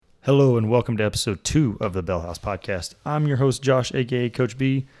Hello and welcome to episode 2 of the Bellhouse podcast. I'm your host, Josh, aka Coach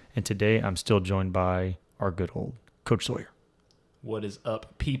B, and today I'm still joined by our good old Coach Sawyer. What is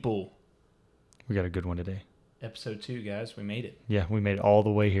up, people? We got a good one today. Episode 2, guys. We made it. Yeah, we made it all the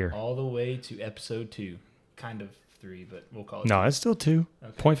way here. All the way to episode 2. Kind of 3, but we'll call it No, 2. it's still 2.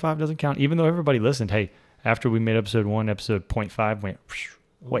 Okay. 0.5 doesn't count. Even though everybody listened, hey, after we made episode 1, episode 0.5 went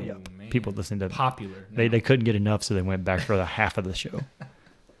way Ooh, up. man. People listened to it. Popular. They couldn't get enough, so they went back for the half of the show.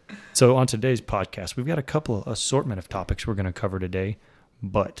 So on today's podcast, we've got a couple of assortment of topics we're going to cover today,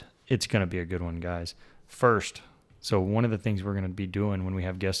 but it's going to be a good one, guys. First, so one of the things we're going to be doing when we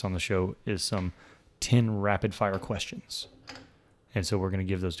have guests on the show is some 10 rapid-fire questions. And so we're going to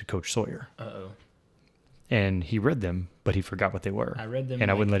give those to Coach Sawyer. Uh-oh. And he read them, but he forgot what they were. I read them.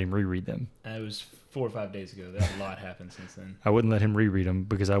 And I wouldn't let him reread them. It was 4 or 5 days ago. That a lot happened since then. I wouldn't let him reread them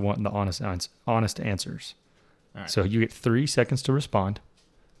because I want the honest answers. All right. So you get 3 seconds to respond.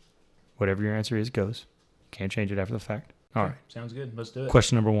 Whatever your answer is goes. Can't change it after the fact. All right. Sounds good. Let's do it.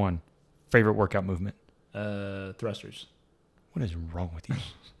 Question number 1. Favorite workout movement? Thrusters. What is wrong with you?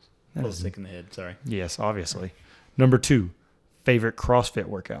 A little sick in the head. Sorry. Yes, obviously. Number 2. Favorite CrossFit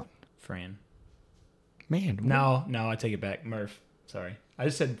workout? Fran. Man. No, I take it back. Murph. Sorry. I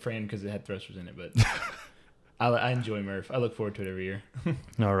just said Fran because it had thrusters in it, but I enjoy Murph. I look forward to it every year.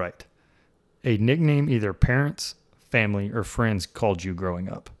 All right. A nickname either parents, family, or friends called you growing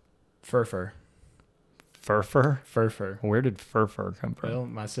up? Furfur. Furfur? Furfur. Where did Furfur come from? Well,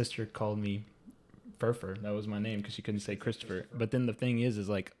 my sister called me Furfur. That was my name because she couldn't say Christopher. But then the thing is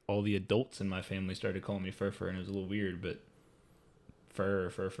like all the adults in my family started calling me Furfur, and it was a little weird, but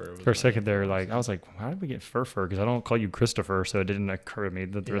Furfur. For a second there, I was like, how did we get Furfur? Because I don't call you Christopher, so it didn't occur to me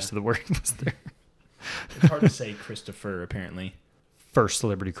that the rest of the word was there. It's hard to say Christopher, apparently. First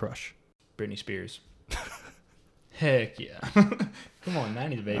celebrity crush? Britney Spears. Heck yeah. Come on,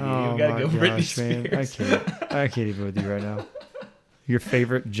 90s baby. Oh You gotta go my Britney gosh, man. Spears. I can't even with you right now. Your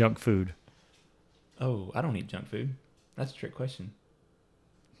favorite junk food? Oh, I don't eat junk food. That's a trick question.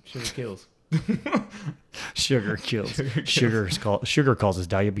 Sugar kills. Sugar kills. Sugar causes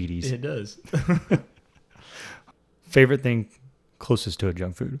diabetes. It does. Favorite thing closest to a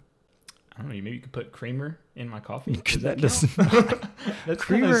junk food? I don't know. Maybe you could put creamer in my coffee. That does not.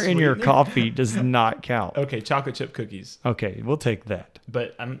 Creamer in your coffee does not count. Okay, chocolate chip cookies. Okay, we'll take that.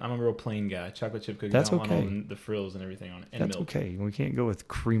 But I'm a real plain guy. Chocolate chip cookies. That's I want okay. all the frills and everything on it. And That's milk. okay. We can't go with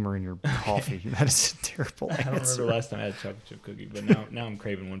creamer in your coffee. That is a terrible I don't remember answer. the last time I had a chocolate chip cookie, but now I'm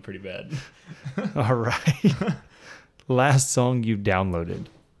craving one pretty bad. All right. Last song you downloaded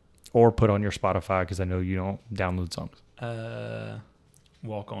or put on your Spotify, because I know you don't download songs.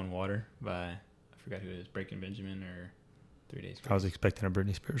 Walk on Water by, I forgot who it is, Breaking Benjamin or 3 Days Grace. I was expecting a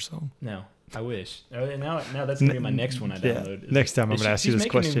Britney Spears song. No, I wish. Now that's going to be my next one I download. Yeah. Next time I'm going to ask you this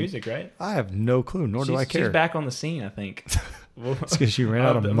question. She's making new music, right? I have no clue, nor do I care. She's back on the scene, I think. It's because she ran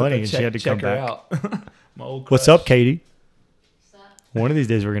out of money and she had to come back. Out. My old What's crush. up, Katie? What's up? One of these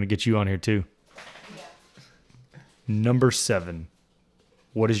days we're going to get you on here too. Yeah. Number 7.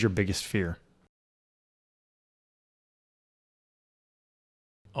 What is your biggest fear?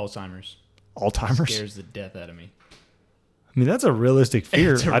 Alzheimer's. Alzheimer's? Scares the death out of me. I mean, that's a realistic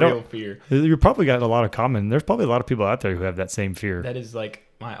fear. It's a real fear. You probably got a lot of common. There's probably a lot of people out there who have that same fear. That is like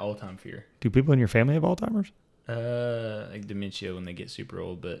my all-time fear. Do people in your family have Alzheimer's? Like dementia when they get super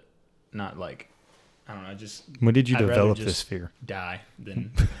old, but not like, I don't know, just When did you I'd rather develop just this fear? die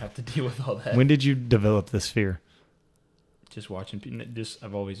than have to deal with all that. When did you develop this fear? Just watching people.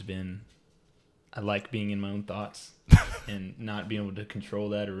 I've always been. I like being in my own thoughts, and not being able to control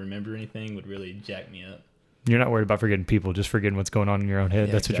that or remember anything would really jack me up. You're not worried about forgetting people, just forgetting what's going on in your own head.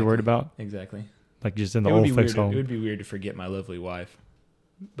 Yeah, That's what you're worried about? Exactly. Like just in the It would old be folks' weird. It home. would be weird to forget my lovely wife,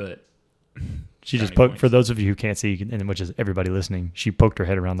 but She just brownie poked, for points. those of you who can't see, and which is everybody listening, she poked her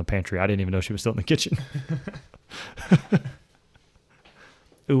head around the pantry. I didn't even know she was still in the kitchen.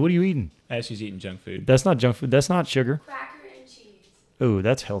 Ooh, what are you eating? as she's eating junk food. That's not junk food. That's not sugar. Cracker and cheese. Ooh,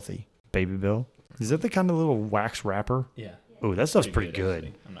 that's healthy. Baby Bill. Is that the kind of little wax wrapper? Yeah. Ooh, that stuff's pretty good.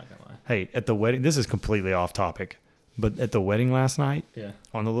 Actually. I'm not gonna lie. Hey, at the wedding, this is completely off topic, but at the wedding last night, Yeah.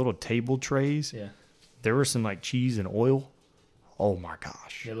 on the little table trays, Yeah. there was some like cheese and oil. Oh my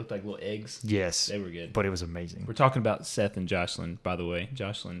gosh. They looked like little eggs. Yes. They were good. But it was amazing. We're talking about Seth and Jocelyn, by the way.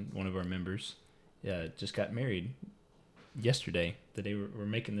 Jocelyn, one of our members, just got married yesterday. The day we're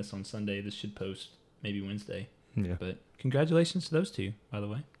making this on Sunday. This should post maybe Wednesday. Yeah. But congratulations to those two, by the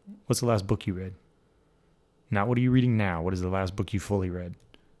way. What's the last book you read? Not what are you reading now? What is the last book you fully read?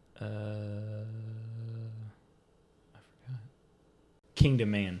 I forgot. Kingdom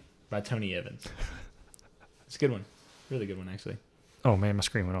Man by Tony Evans. It's a good one. Really good one, actually. Oh man, my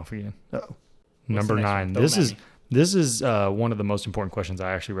screen went off again. Uh-oh. What's the Number next 9. one? Throw 'em at me. This is one of the most important questions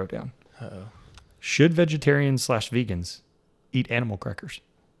I actually wrote down. Uh-oh. Should vegetarians/vegans eat animal crackers?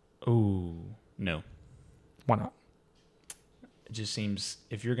 Ooh, no. Why not? It just seems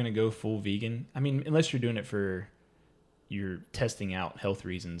if you're going to go full vegan, I mean, unless you're doing it for you're testing out health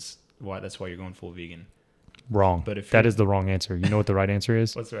reasons, that's why you're going full vegan. Wrong. But if that you're- is the wrong answer. You know what the right answer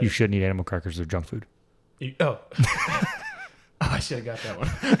is? What's the right You answer? shouldn't eat animal crackers. They're junk food. Oh. I should have got that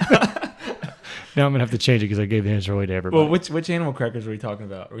one. Now I'm going to have to change it because I gave the answer away to everybody. Well, which animal crackers are we talking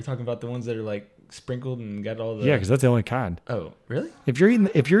about? Are we talking about the ones that are like sprinkled and got all the Yeah, because that's the only kind. Oh, really? If you're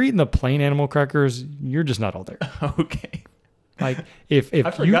eating the plain animal crackers, you're just not all there. Okay. Like if I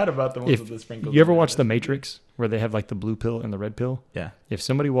forgot about the ones with the sprinkled. you ever on it. watch The Matrix where they have like the blue pill and the red pill? Yeah. If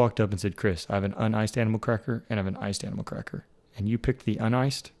somebody walked up and said, "Chris, I have an uniced animal cracker and I have an iced animal cracker," and you picked the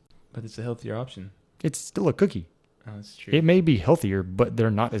uniced, But it's a healthier option. it's still a cookie. Oh, that's true. It may be healthier, but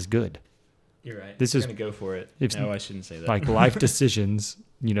they're not as good. You're right. This I'm is- gonna go for it. if- No, I shouldn't say that. Like life decisions,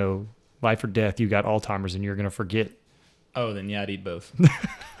 life or death. You got Alzheimer's and you're gonna forget. Oh, then yeah, I'd eat both.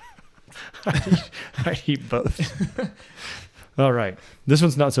 I eat both. All right, this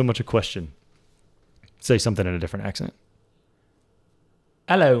one's not so much a question. Say something in a different accent.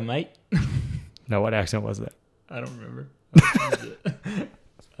 Hello, mate. Now, what accent was that? I don't remember.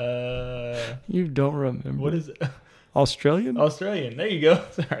 uh, You don't remember? what is it? Australian? Australian. There you go.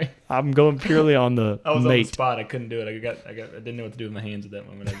 Sorry, I'm going purely on the I was on the mate. spot. I couldn't do it. I didn't know what to do with my hands at that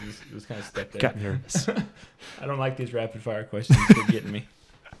moment. It was kind of stuck there. Got nervous. I don't like these rapid fire questions. They're getting me.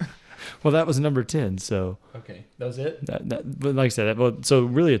 Well, that was number 10. So Okay, that was it. but like I said, so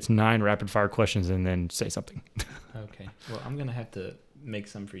really it's 9 rapid fire questions and then say something. Okay. Well, I'm gonna have to make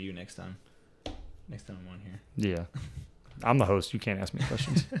some for you next time. Next time I'm on here. Yeah, I'm the host. You can't ask me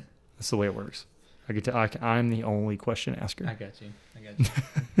questions. That's the way it works. I'm the only question asker. I got you.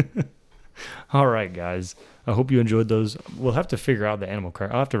 All right, guys. I hope you enjoyed those. We'll have to figure out the animal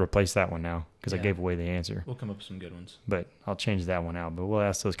cracker. I'll have to replace that one now because I Yeah. gave away the answer. We'll come up with some good ones. But I'll change that one out. But we'll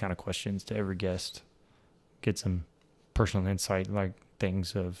ask those kind of questions to every guest. Get some personal insight, like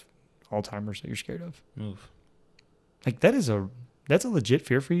things of Alzheimer's that you're scared of. Move. Like that's a legit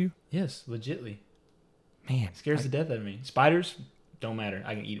fear for you, Yes, legitly. man. Scares the death out of me. Spiders don't matter.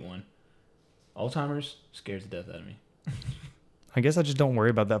 I can eat one. Alzheimer's scares the death out of me. I guess I just don't worry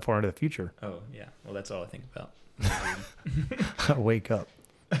about that far into the future. Oh yeah. Well, that's all I think about. I wake up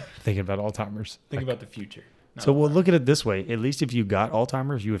thinking about Alzheimer's. Think about the future. So we'll look at it this way. At least if you got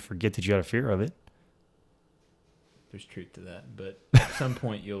Alzheimer's, you would forget that you had a fear of it. There's truth to that, but at some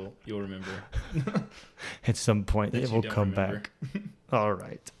point you'll remember. At some point, That it you will don't come remember. back. All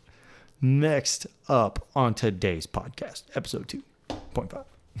right. Next up on today's podcast, episode 2.5,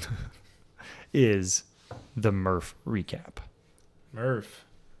 is the Murph recap. Murph.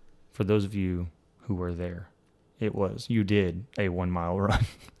 For those of you who were there, you did a 1 mile run,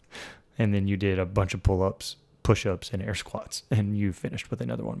 and then you did a bunch of pull-ups, push-ups, and air squats, and you finished with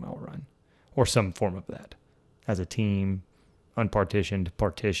another 1 mile run, or some form of that, as a team, unpartitioned,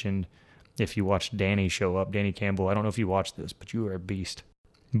 partitioned. If you watched Danny show up, Danny Campbell, I don't know if you watched this, but you were a beast.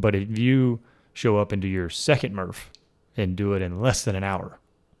 But if you show up and do your second Murph and do it in less than an hour,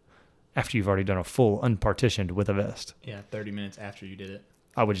 after you've already done a full unpartitioned with a vest, Yeah, 30 minutes after you did it.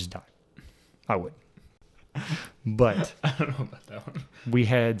 I would just die. I would. But I don't know about that one. we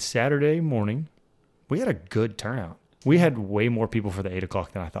had Saturday morning. We had a good turnout. We had way more people for the 8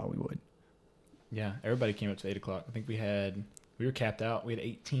 o'clock than I thought we would. Yeah, everybody came up to 8 o'clock. I think we were capped out. We had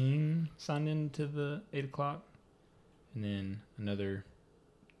 18 signed in to the 8 o'clock, and then another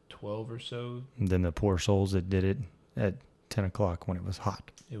 12 or so. And then the poor souls that did it at 10 o'clock when it was hot.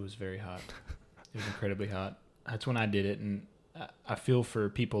 It was very hot. It was incredibly hot. That's when I did it, and I feel for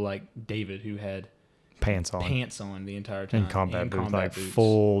people like David who had Pants on. pants on the entire time. And combat boots. combat Like boots.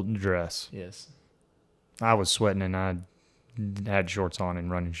 full dress. Yes. I was sweating and I had shorts on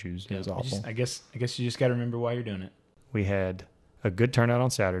and running shoes. It was Yeah, awful. I guess you just got to remember why you're doing it. We had a good turnout on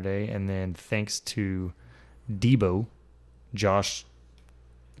Saturday, and then thanks to Debo, Josh,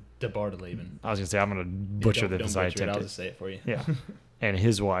 DeBartoleben. I was going to say, I'm going to butcher Don't this. I butcher it. I'll attempted. just say it for you. Yeah. And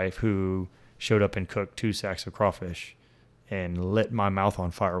his wife, who showed up and cooked 2 sacks of crawfish and lit my mouth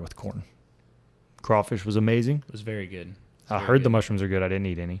on fire with corn. Crawfish was amazing. It was very good. I heard the mushrooms are good. I didn't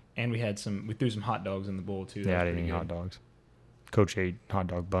eat any. And we threw some hot dogs in the bowl too. That Yeah, was I didn't pretty eat good. hot dogs. Coach ate hot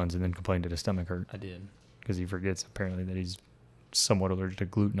dog buns and then complained that his stomach hurt I did. because he forgets apparently that he's somewhat allergic to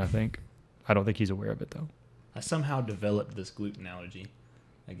gluten, I think. I don't think he's aware of it, though. I somehow developed this gluten allergy,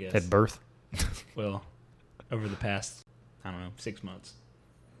 I guess. At birth, Well, over the past, 6 months.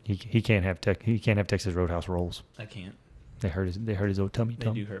 he can't have Texas Roadhouse rolls. I can't. They hurt his old tummy.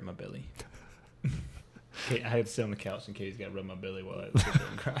 They do hurt my belly. I had to sit on the couch and Katie's got to rub my belly while I sit there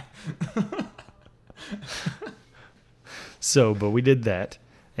and cry. So, but we did that.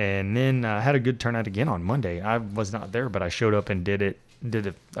 And then I had a good turnout again on Monday. I was not there, but I showed up and did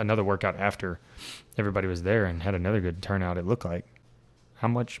another workout after everybody was there and had another good turnout, it looked like. How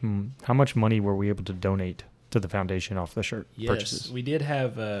much money were we able to donate to the foundation off the shirt purchases? Yes, we did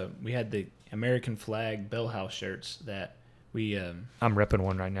have, we had the American flag Bellhouse shirts that we... I'm repping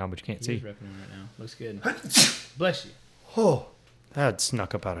one right now, but you can't see. He's repping one right now. Looks good. Bless you. Oh, that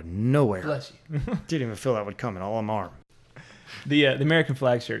snuck up out of nowhere. Bless you. Didn't even feel that would come in all on my arm. The American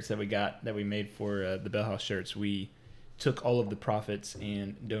flag shirts that we made for the Bellhouse shirts, we took all of the profits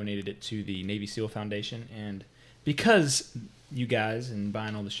and donated it to the Navy SEAL Foundation. And because you guys and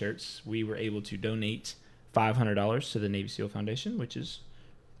buying all the shirts, we were able to donate $500 to the Navy SEAL Foundation, which is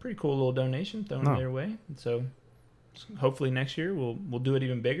a pretty cool little donation thrown their way. And so hopefully next year we'll do it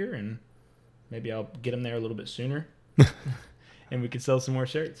even bigger, and maybe I'll get them there a little bit sooner. And we could sell some more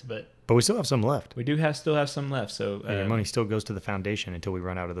shirts, but we still have some left. We do still have some left. So your money still goes to the foundation until we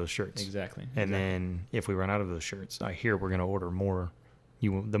run out of those shirts. Exactly. And then if we run out of those shirts, I hear we're going to order more.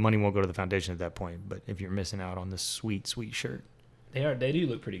 The money won't go to the foundation at that point. But if you're missing out on this sweet, sweet shirt, they do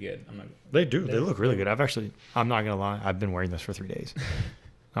look pretty good. They look really good. I'm not going to lie. I've been wearing this for 3 days.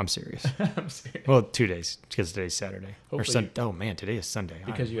 I'm serious. I'm serious. Well, 2 days because today's Saturday. Oh man, today is Sunday.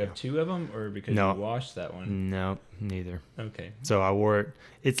 Because you have 2 of them, or because you washed that one? No, neither. Okay. So I wore it.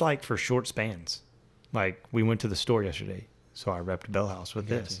 It's like for short spans. Like we went to the store yesterday, so I repped Bellhouse with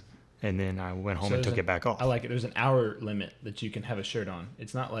this, and then I went home and took it back off. I like it. There's an hour limit that you can have a shirt on.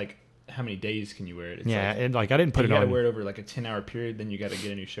 It's not like how many days can you wear it. It's and I didn't put it on. You got to wear it over like a 10-hour period, then you got to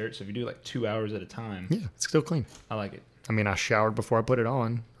get a new shirt. So if you do like 2 hours at a time, it's still clean. I like it. I mean, I showered before I put it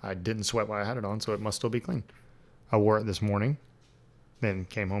on. I didn't sweat while I had it on, so it must still be clean. I wore it this morning, then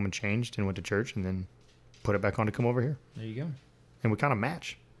came home and changed and went to church, and then put it back on to come over here. There you go. And we kind of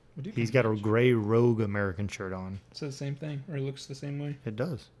match. We do. He's got a gray Rogue American shirt on. It's the same thing, or it looks the same way. It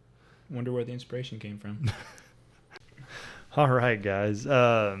does. Wonder where the inspiration came from. All right, guys.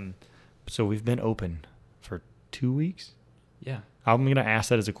 So we've been open for 2 weeks. Yeah. I'm going to ask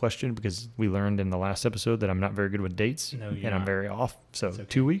that as a question because we learned in the last episode that I'm not very good with dates. No, you're and I'm not. very off. So okay.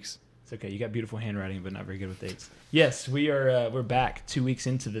 2 weeks? It's okay. You got beautiful handwriting, but not very good with dates. Yes, we're back 2 weeks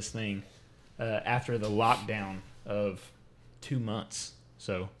into this thing after the lockdown of 2 months.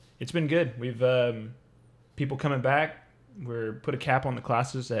 So it's been good. We've people coming back. We're put a cap on the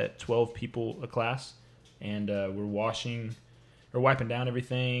classes at 12 people a class, and we're wiping down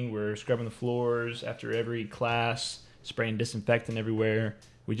everything. We're scrubbing the floors after every class, spraying disinfectant everywhere.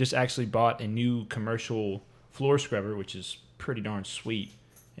 We just actually bought a new commercial floor scrubber, which is pretty darn sweet,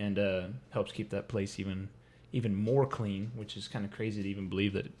 and helps keep that place even more clean, which is kind of crazy to even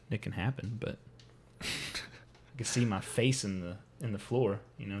believe that it can happen. But I can see my face in the floor,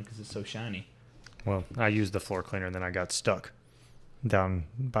 because it's so shiny. Well, I used the floor cleaner, and then I got stuck down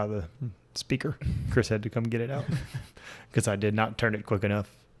by the speaker. Chris had to come get it out because I did not turn it quick enough.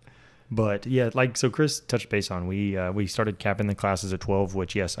 But yeah, so Chris touched base on, we started capping the classes at 12,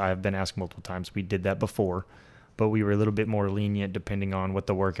 which yes, I have been asked multiple times. We did that before, but we were a little bit more lenient depending on what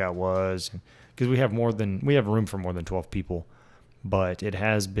the workout was, because we have room for more than 12 people, but it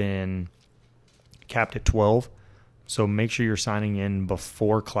has been capped at 12. So make sure you're signing in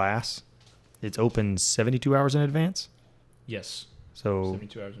before class. It's open 72 hours in advance. Yes. So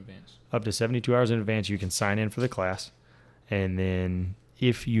 72 hours in advance. Up to 72 hours in advance, you can sign in for the class. And then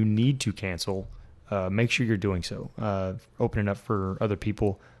if you need to cancel, make sure you're doing so. Opening up for other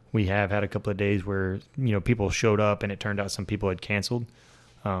people. We have had a couple of days where, people showed up and it turned out some people had canceled.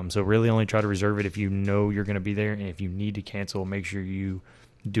 So really only try to reserve it if you know you're going to be there. And if you need to cancel, make sure you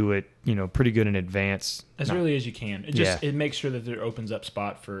do it, pretty good in advance. As early as you can. It makes sure that there opens up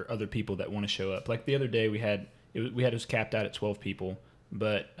spot for other people that want to show up. Like the other day we had us capped out at 12 people,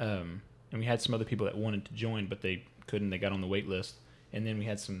 but and we had some other people that wanted to join, but they couldn't. They got on the wait list. And then we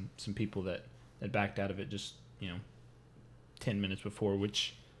had some people that backed out of it just, 10 minutes before,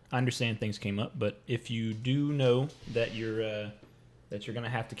 which I understand things came up. But if you do know that you're going to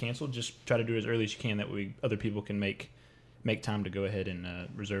have to cancel, just try to do it as early as you can. That way other people can make time to go ahead and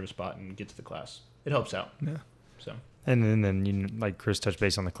reserve a spot and get to the class. It helps out. Yeah. So. And then like Chris touched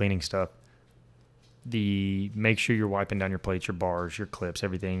base on the cleaning stuff. Make sure you're wiping down your plates, your bars, your clips,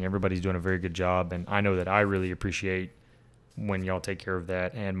 everything. Everybody's doing a very good job, and I know that I really appreciate when y'all take care of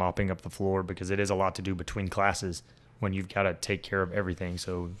that and mopping up the floor, because it is a lot to do between classes when you've got to take care of everything.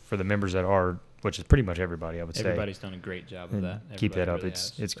 So for the members that are, which is pretty much everybody, I would say. Everybody's done a great job of that. Keep that up. Really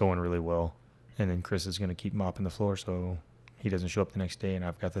It's going really well. And then Chris is going to keep mopping the floor, so He doesn't show up the next day, and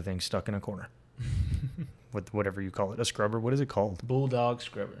I've got the thing stuck in a corner with whatever you call it. A scrubber. What is it called? Bulldog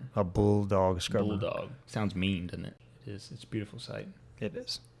scrubber. A bulldog scrubber. Bulldog. Sounds mean, doesn't it? It is. It's a beautiful sight. It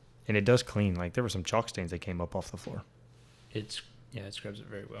is. And it does clean. Like, there were some chalk stains that came up off the floor. It scrubs it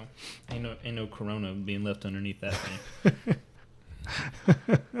very well. Ain't no Corona being left underneath that thing.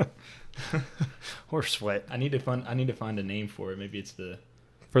 Or sweat. I need to find a name for it. Maybe it's the...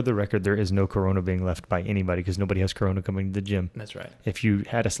 For the record, there is no Corona being left by anybody because nobody has Corona coming to the gym. That's right. If you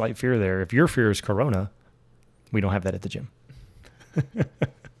had a slight fear there, if your fear is Corona, we don't have that at the gym.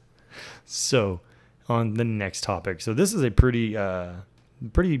 So, on the next topic. So, this is a pretty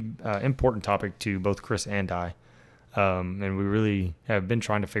important topic to both Chris and I. And we really have been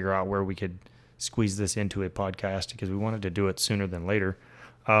trying to figure out where we could squeeze this into a podcast because we wanted to do it sooner than later.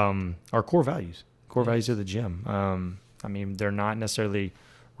 Our core values of the gym. I mean, they're not necessarily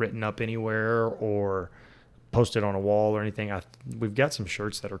written up anywhere or posted on a wall or anything. We've got some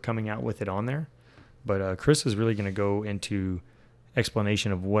shirts that are coming out with it on there, but Chris is really going to go into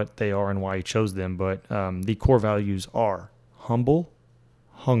explanation of what they are and why he chose them. But the core values are humble,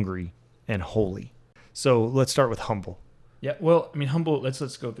 hungry, and holy. So let's start with humble. Yeah, well, I mean, humble. Let's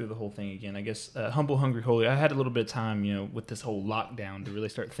go through the whole thing again. I guess humble, hungry, holy. I had a little bit of time, with this whole lockdown to really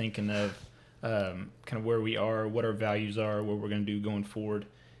start thinking of kind of where we are, what our values are, what we're going to do going forward,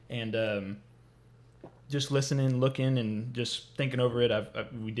 and just listening, looking, and just thinking over it.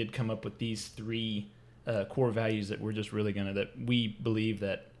 We did come up with these 3 core values that we're just really that we believe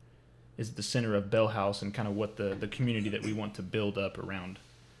that is the center of Bellhouse and kind of what the community that we want to build up around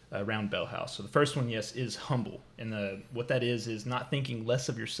Bellhouse. So the first one, yes, is humble. And what that is not thinking less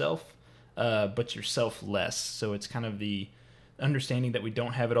of yourself, but yourself less. So it's kind of the understanding that we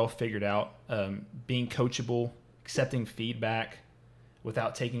don't have it all figured out, being coachable, accepting feedback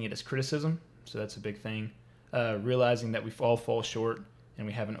without taking it as criticism. So that's a big thing. Realizing that we all fall short and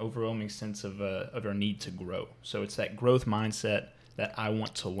we have an overwhelming sense of our need to grow. So it's that growth mindset that I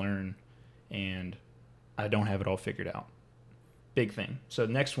want to learn and I don't have it all figured out. Big thing. So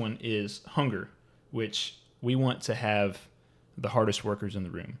the next one is hunger, which we want to have the hardest workers in the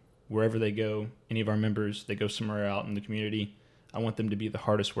room. Wherever they go, any of our members, they go somewhere out in the community, I want them to be the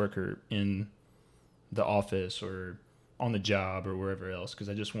hardest worker in the office or on the job or wherever else, because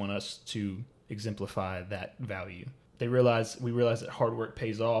I just want us to exemplify that value. We realize that hard work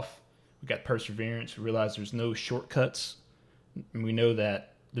pays off. We got perseverance. We realize there's no shortcuts. And we know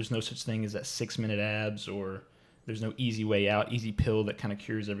that there's no such thing as that 6-minute abs, or there's no easy way out, easy pill that kind of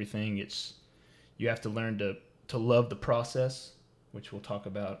cures everything. You have to learn to love the process, which we'll talk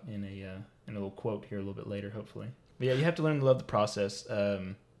about in a little quote here a little bit later, hopefully. But yeah, you have to learn to love the process.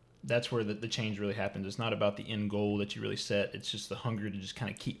 That's where the change really happens. It's not about the end goal that you really set. It's just the hunger to just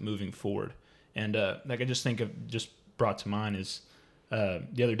kind of keep moving forward. And like I just think of, just brought to mind is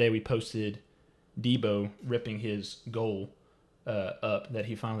the other day we posted Debo ripping his goal up that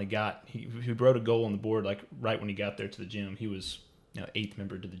he finally got. He wrote a goal on the board like right when he got there to the gym. He was 8th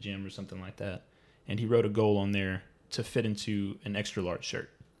member to the gym or something like that. And he wrote a goal on there to fit into an extra large shirt.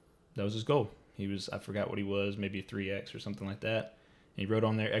 That was his goal. I forgot what he was, maybe a 3X or something like that. And he wrote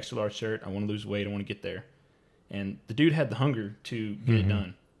on there, extra large shirt, I want to lose weight, I want to get there. And the dude had the hunger to get it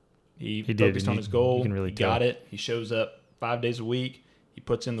done. He focused on his goal, he got it, he shows up 5 days a week, he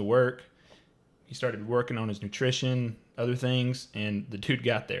puts in the work, he started working on his nutrition, other things, and the dude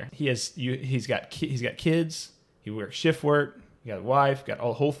got there. He's got kids, he works shift work, he got a wife, got all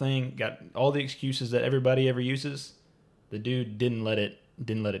the whole thing, got all the excuses that everybody ever uses. The dude didn't let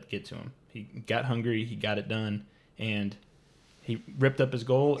it get to him. He got hungry, he got it done, and he ripped up his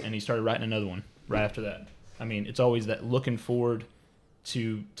goal and he started writing another one right after that. I mean, it's always that looking forward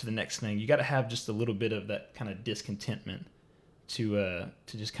to the next thing. You got to have just a little bit of that kind of discontentment to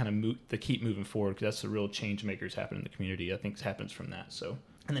just kind of keep moving forward, because that's the real change makers happen in the community. I think it happens from that. So,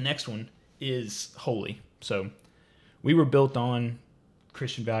 and the next one is holy. So we were built on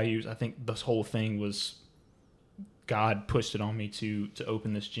Christian values. I think this whole thing was God pushed it on me to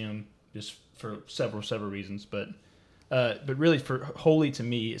open this gym just for several reasons, but really for holy to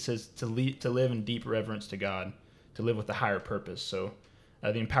me, it says to live in deep reverence to God, to live with a higher purpose. So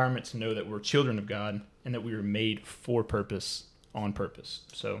the empowerment to know that we're children of God and that we were made for purpose, on purpose.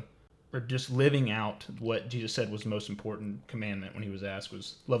 So we're just living out what Jesus said was the most important commandment when he was asked,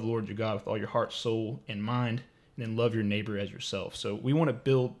 was love the Lord your God with all your heart, soul, and mind, and then love your neighbor as yourself. So we want to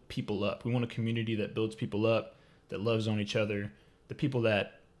build people up. We want a community that builds people up, that loves on each other, the people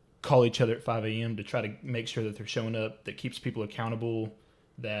that call each other at 5 a.m. to try to make sure that they're showing up, that keeps people accountable,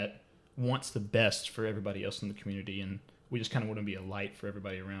 that wants the best for everybody else in the community. And we just kind of want to be a light for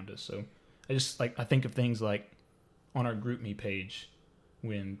everybody around us. So I think of things like on our GroupMe page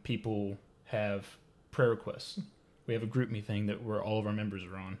when people have prayer requests. We have a GroupMe thing where all of our members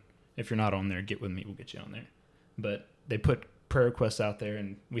are on. If you're not on there, get with me. We'll get you on there. But they put prayer requests out there,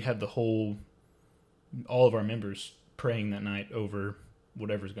 and we had all of our members praying that night over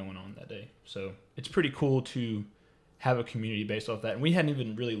whatever's going on that day. So it's pretty cool to have a community based off that. And we hadn't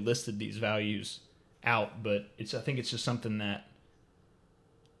even really listed these values out, but I think it's just something that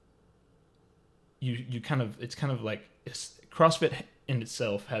it's kind of like CrossFit in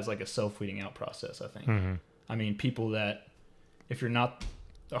itself has like a self-weeding out process, I think. Mm-hmm. I mean, people that, if you're not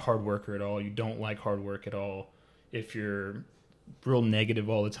a hard worker at all, you don't like hard work at all, if you're real negative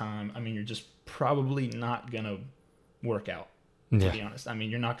all the time, I mean, you're just probably not going to work out, to be honest. I mean,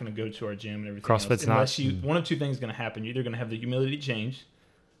 you're not going to go to our gym and everything CrossFit's else. One of two things is going to happen. You're either going to have the humility to change,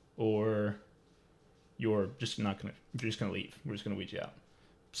 or you're just going to leave. We're just going to weed you out.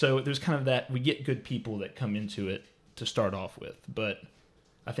 So there's kind of that, we get good people that come into it to start off with, but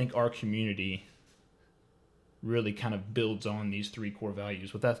I think our community really kind of builds on these three core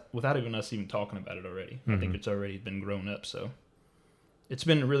values without even us even talking about it already. Mm-hmm. I think it's already been grown up. So it's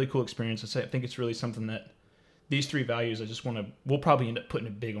been a really cool experience. I think it's really something that these three values, we'll probably end up putting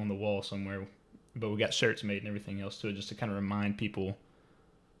it big on the wall somewhere, but we got shirts made and everything else to it just to kind of remind people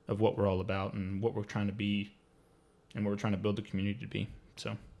of what we're all about and what we're trying to be and what we're trying to build the community to be.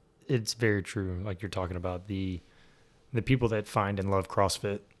 So it's very true. Like you're talking about, the people that find and love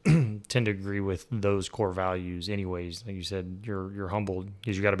CrossFit tend to agree with those core values anyways. Like you said, you're humbled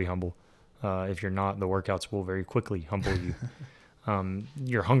because you got to be humble. If you're not, the workouts will very quickly humble you.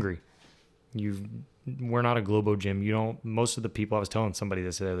 You're hungry. We're not a Globo gym. Most of the people, I was telling somebody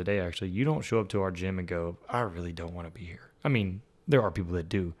this the other day, actually, you don't show up to our gym and go, I really don't want to be here. I mean, there are people that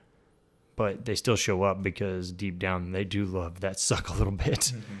do, but they still show up because deep down they do love that suck a little bit.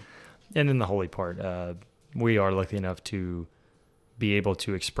 Mm-hmm. And then the holy part, we are lucky enough to be able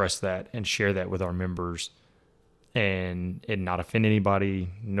to express that and share that with our members and not offend anybody.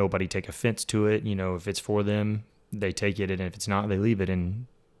 Nobody take offense to it. If it's for them, they take it, and if it's not, they leave it. And,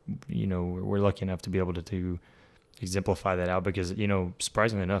 we're lucky enough to be able to exemplify that out because,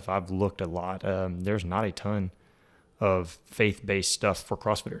 surprisingly enough, I've looked a lot. There's not a ton of faith-based stuff for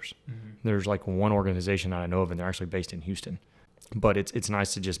CrossFitters. Mm-hmm. There's like one organization that I know of, and they're actually based in Houston. But it's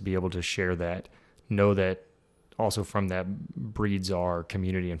nice to just be able to share that, know that also from that breeds our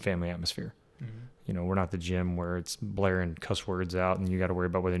community and family atmosphere. Mm-hmm. We're not the gym where it's blaring cuss words out and you got to worry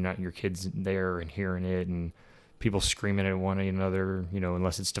about whether or not your kid's there and hearing it and people screaming at one another,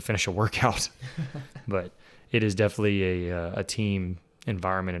 unless it's to finish a workout. But it is definitely a team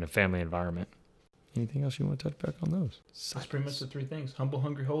environment and a family environment. Anything else you want to touch back on those? That's pretty much the three things: humble,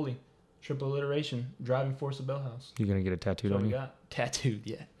 hungry, holy. Triple alliteration, driving force of Bellhouse. You gonna get it tattooed on you? Got tattooed,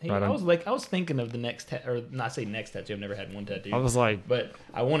 yeah. Hey, right I was thinking of the next or not say next tattoo. I've never had one tattoo. I was like, but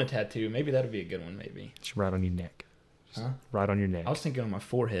I want a tattoo. Maybe that'd be a good one. Maybe. Just right on your neck. Right on your neck. I was thinking on my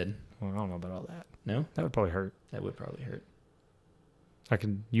forehead. Well, I don't know about all that. No, that would probably hurt. That would probably hurt.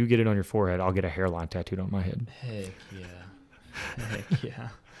 You get it on your forehead. I'll get a hairline tattooed on my head. Heck yeah. Heck yeah.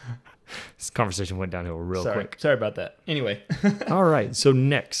 This conversation went downhill real quick. Sorry about that. Anyway. All right. So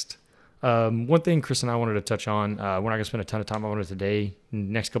next. One thing Chris and I wanted to touch on, we're not going to spend a ton of time on it today.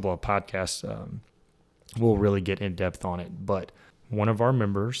 Next couple of podcasts, we'll really get in depth on it. But one of our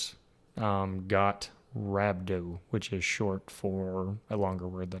members got rhabdo, which is short for a longer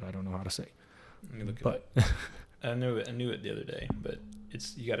word that I don't know how to say. Let me look it up. I knew it the other day, but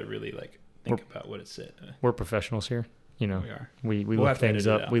you got to really think about what it said. We're professionals here. We are. We look things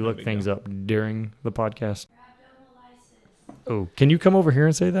up. We look things up during the podcast. Oh, can you come over here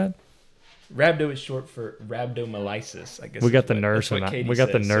and say that? Rhabdo is short for rhabdomyolysis, I guess. We got the nurse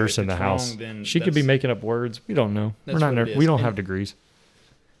in the house. She could be making up words. We don't know. We're not. We don't have degrees.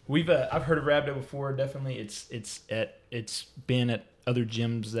 I've heard of rhabdo before. Definitely, it's been at other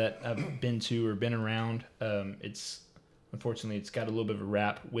gyms that I've been to or been around. Unfortunately it's got a little bit of a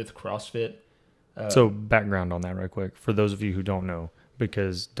rap with CrossFit. So background on that, right quick, for those of you who don't know.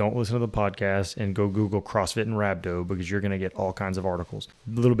 Because don't listen to the podcast and go Google CrossFit and rhabdo because you're going to get all kinds of articles.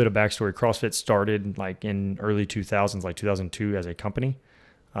 A little bit of backstory. CrossFit started in early 2000s, 2002 as a company.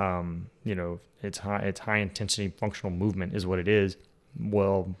 It's high intensity functional movement is what it is.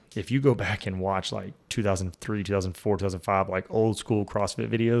 Well, if you go back and watch 2003, 2004, 2005, old school CrossFit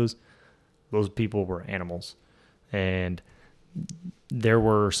videos, those people were animals. And there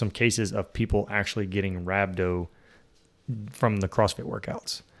were some cases of people actually getting rhabdo from the CrossFit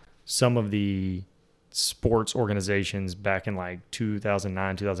workouts. Some of the sports organizations back in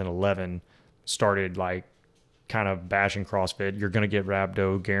 2009, 2011 started kind of bashing CrossFit. You're going to get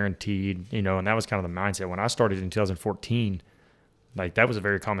rhabdo guaranteed, and that was kind of the mindset. When I started in 2014, like that was a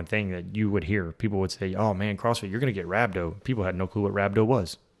very common thing that you would hear. People would say, oh man, CrossFit, you're going to get rhabdo. People had no clue what rhabdo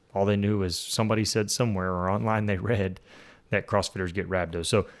was. All they knew is somebody said somewhere or online they read that CrossFitters get rhabdo.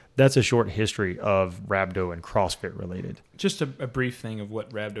 So that's a short history of rhabdo and CrossFit related. Just a brief thing of what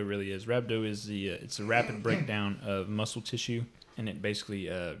rhabdo really is. Rhabdo is it's a rapid breakdown of muscle tissue, and it basically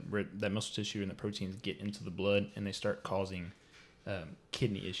that muscle tissue and the proteins get into the blood and they start causing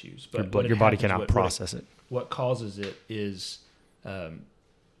kidney issues. But your body cannot process it. What causes it is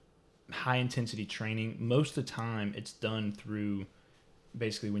high intensity training. Most of the time, it's done through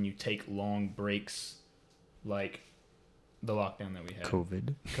basically when you take long breaks, like the lockdown that we had.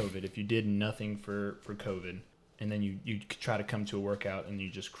 COVID. If you did nothing for COVID, and then you try to come to a workout and you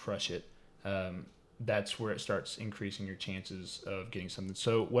just crush it, that's where it starts increasing your chances of getting something.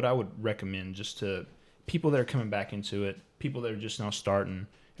 So what I would recommend just to people that are coming back into it, people that are just now starting,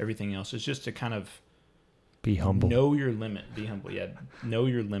 everything else, is just to kind of be humble. Know your limit. Be humble. Yeah. Know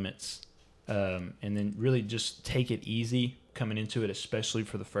your limits. And then really just take it easy coming into it, especially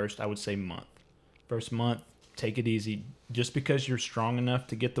for the first, I would say, month. First month, take it easy. Just because you're strong enough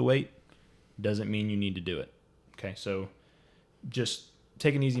to get the weight doesn't mean you need to do it. Okay, so just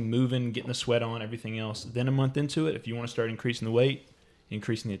taking it easy, moving, getting the sweat on, everything else. Then a month into it, if you want to start increasing the weight,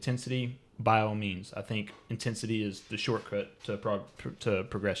 increasing the intensity, by all means. I think intensity is the shortcut to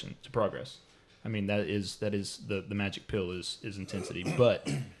progression, to progress. I mean, that is the magic pill is intensity, but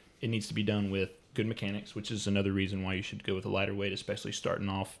it needs to be done with good mechanics, which is another reason why you should go with a lighter weight, especially starting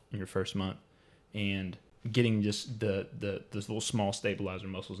off in your first month, and getting just those little small stabilizer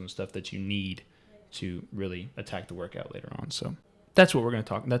muscles and stuff that you need to really attack the workout later on. So that's what we're going to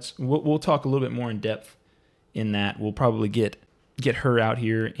talk. We'll talk a little bit more in depth in that. We'll probably get her out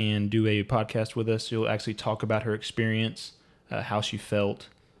here and do a podcast with us. She'll actually talk about her experience, how she felt,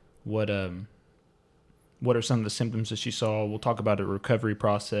 what are some of the symptoms that she saw. We'll talk about a recovery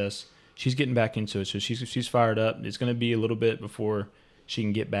process. She's getting back into it, so she's fired up. It's going to be a little bit before she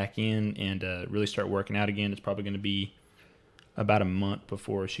can get back in and really start working out again. It's probably going to be about a month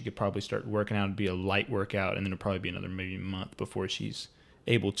before she could probably start working out. It'd be a light workout, and then it'll probably be another maybe month before she's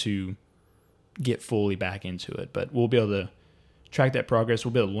able to get fully back into it. But we'll be able to track that progress.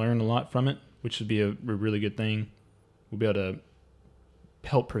 We'll be able to learn a lot from it, which would be a really good thing. We'll be able to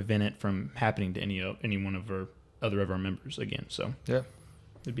help prevent it from happening to any one of our other members again. So yeah,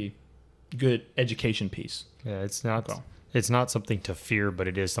 it'd be a good education piece. Yeah, it's not something to fear, but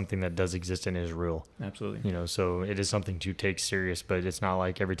it is something that does exist and is real. Absolutely. So it is something to take serious, but it's not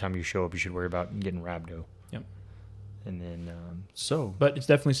like every time you show up you should worry about getting rhabdo. Yep. And then but it's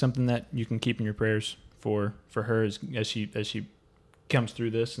definitely something that you can keep in your prayers for her as she comes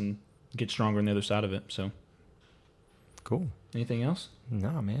through this and gets stronger on the other side of it. So cool. Anything else?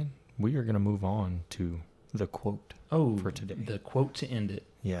 Nah, man. We are going to move on to the quote for today. The quote to end it.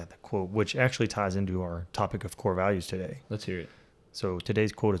 Yeah, the quote, which actually ties into our topic of core values today. Let's hear it. So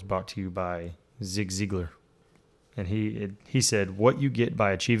today's quote is brought to you by Zig Ziglar. And he said, "What you get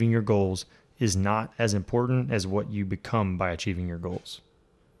by achieving your goals is not as important as what you become by achieving your goals."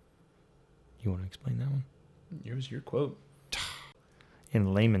 You want to explain that one? Here's your quote.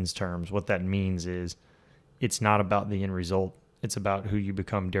 In layman's terms, what that means is it's not about the end result. It's about who you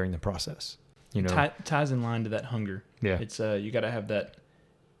become during the process. Ties in line to that hunger. Yeah. It's you got to have that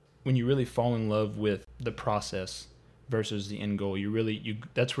when you really fall in love with the process versus the end goal.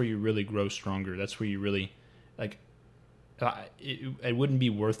 That's where you really grow stronger. That's where you really it wouldn't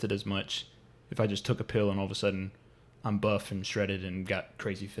be worth it as much if I just took a pill and all of a sudden I'm buff and shredded and got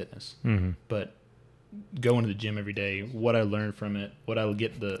crazy fitness. Mm-hmm. But going to the gym every day, what I learned from it, what I'll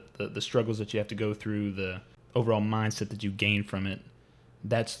get, the struggles that you have to go through, the overall mindset that you gain from it,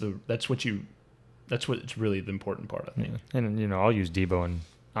 that's what's really the important part, I think. Yeah. And I'll use Debo, and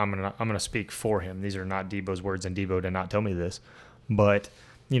I'm gonna speak for him. These are not Debo's words, and Debo did not tell me this, but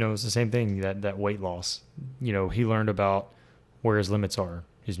it's the same thing, that weight loss. He learned about where his limits are,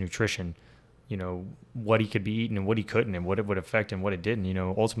 his nutrition, what he could be eating and what he couldn't, and what it would affect and what it didn't.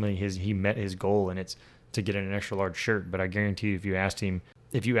 Ultimately he met his goal, and it's to get in an extra large shirt. But I guarantee you, if you asked him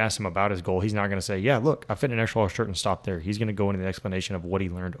about his goal, he's not going to say, yeah, look, I fit in an extra large shirt and stop there. He's going to go into the explanation of what he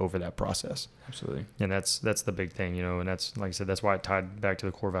learned over that process. Absolutely. And that's the big thing, and that's, like I said, that's why it tied back to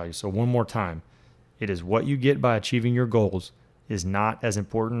the core values. So one more time, it is what you get by achieving your goals is not as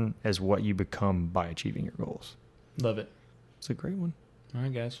important as what you become by achieving your goals. Love it. It's a great one. All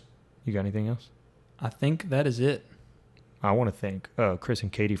right, guys. You got anything else? I think that is it. I want to thank Chris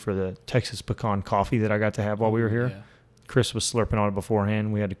and Katie for the Texas pecan coffee that I got to have while we were here. Yeah. Chris was slurping on it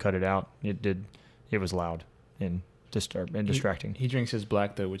beforehand. We had to cut it out. It was loud. and distracting. He drinks his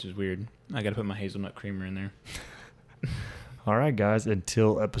black though, which is weird. I got to put my hazelnut creamer in there. All right, guys.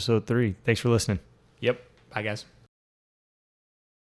 Until episode 3. Thanks for listening. Yep. Bye, guys.